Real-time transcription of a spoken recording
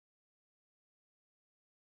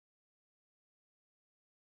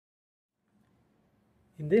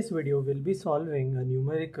In this video, we'll be solving a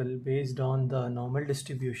numerical based on the normal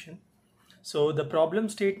distribution. So the problem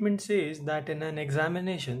statement says that in an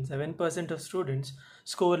examination, 7% of students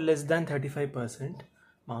score less than 35%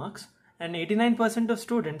 marks and 89% of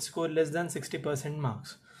students score less than 60%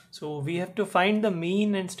 marks. So we have to find the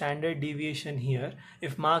mean and standard deviation here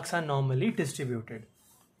if marks are normally distributed.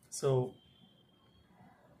 So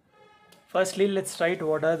firstly, let's write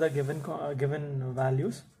what are the given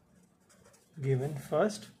values. Given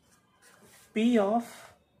first, P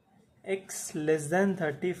of x less than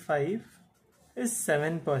 35 is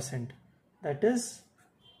 7%, that is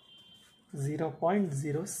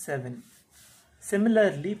 0.07.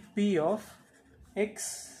 Similarly, P of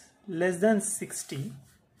x less than 60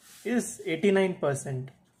 is 89%,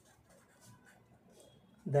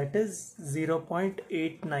 that is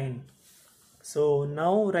 0.89. So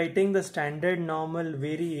now writing the standard normal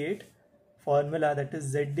variate formula, that is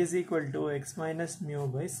z is equal to x minus mu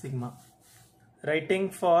by sigma. Writing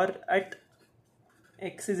for at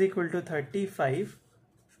x is equal to 35,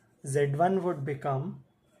 z1 would become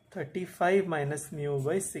 35 minus mu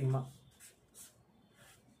by sigma.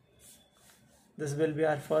 This will be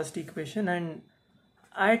our first equation, and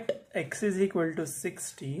at x is equal to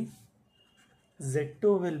 60,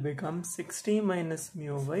 z2 will become 60 minus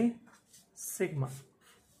mu by sigma.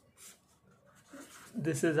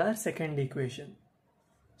 This is our second equation.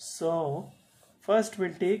 So first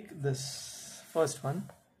we'll take this first one,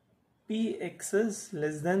 Px is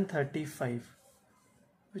less than 35,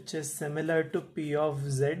 which is similar to P of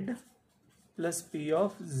z plus P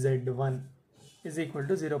of z1 is equal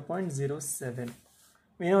to 0.07.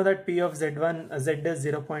 We know that P of z1 z is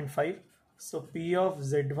 0.5, so P of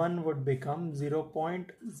z1 would become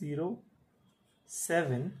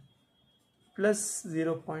 0.07 plus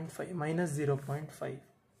 0.5 minus 0.5.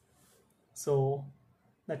 So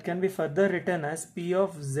that can be further written as P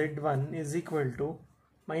of z1 is equal to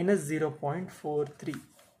minus 0.43,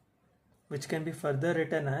 which can be further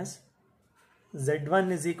written as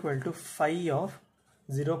z1 is equal to phi of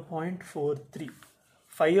 0.43.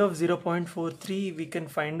 Phi of 0.43, we can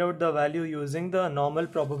find out the value using the normal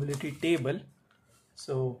probability table.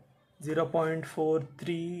 So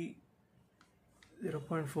 0.43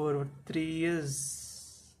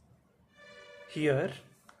 is here,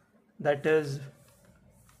 that is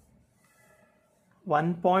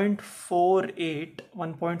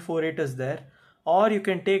 1.48 is there, or you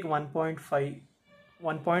can take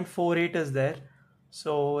 1.48 is there,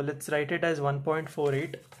 so let's write it as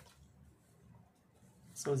 1.48.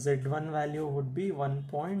 so z1 value would be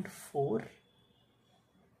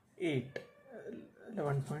 11.48.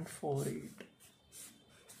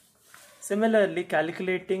 Similarly,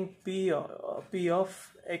 calculating P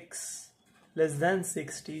of x less than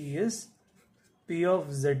 60 is P of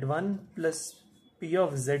z1 plus P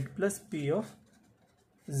of z plus P of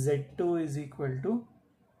z2 is equal to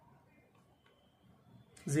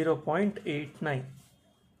 0.89.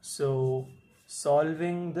 So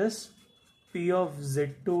solving this, P of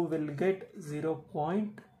z2 will get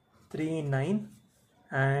 0.39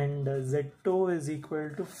 and z2 is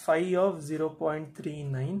equal to phi of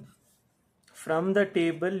 0.39. From the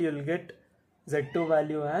table you'll get z2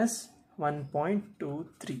 value as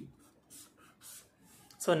 1.23.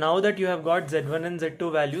 So now that you have got z1 and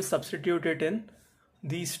z2 values, substitute it in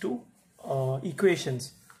these two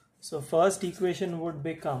equations. So first equation would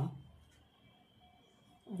become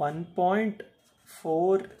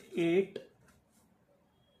 1.48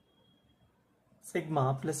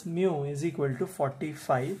 sigma plus mu is equal to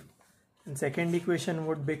 45, and second equation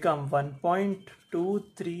would become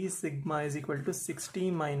 1.23 sigma is equal to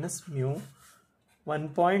 60 minus mu.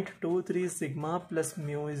 1.23 sigma plus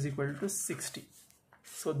mu is equal to 60.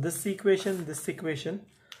 So this equation,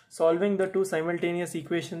 solving the two simultaneous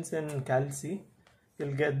equations in Calc,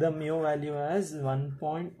 you'll get the mu value as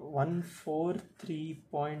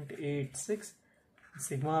 1.143.86,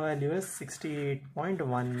 sigma value is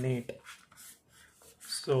 68.18.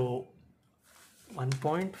 So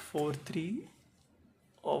 1.43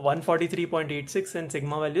 or 143.86 and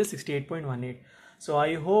sigma value is 68.18. So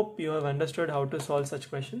I hope you have understood how to solve such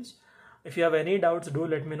questions. If you have any doubts, do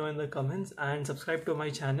let me know in the comments and subscribe to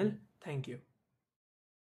my channel. Thank you.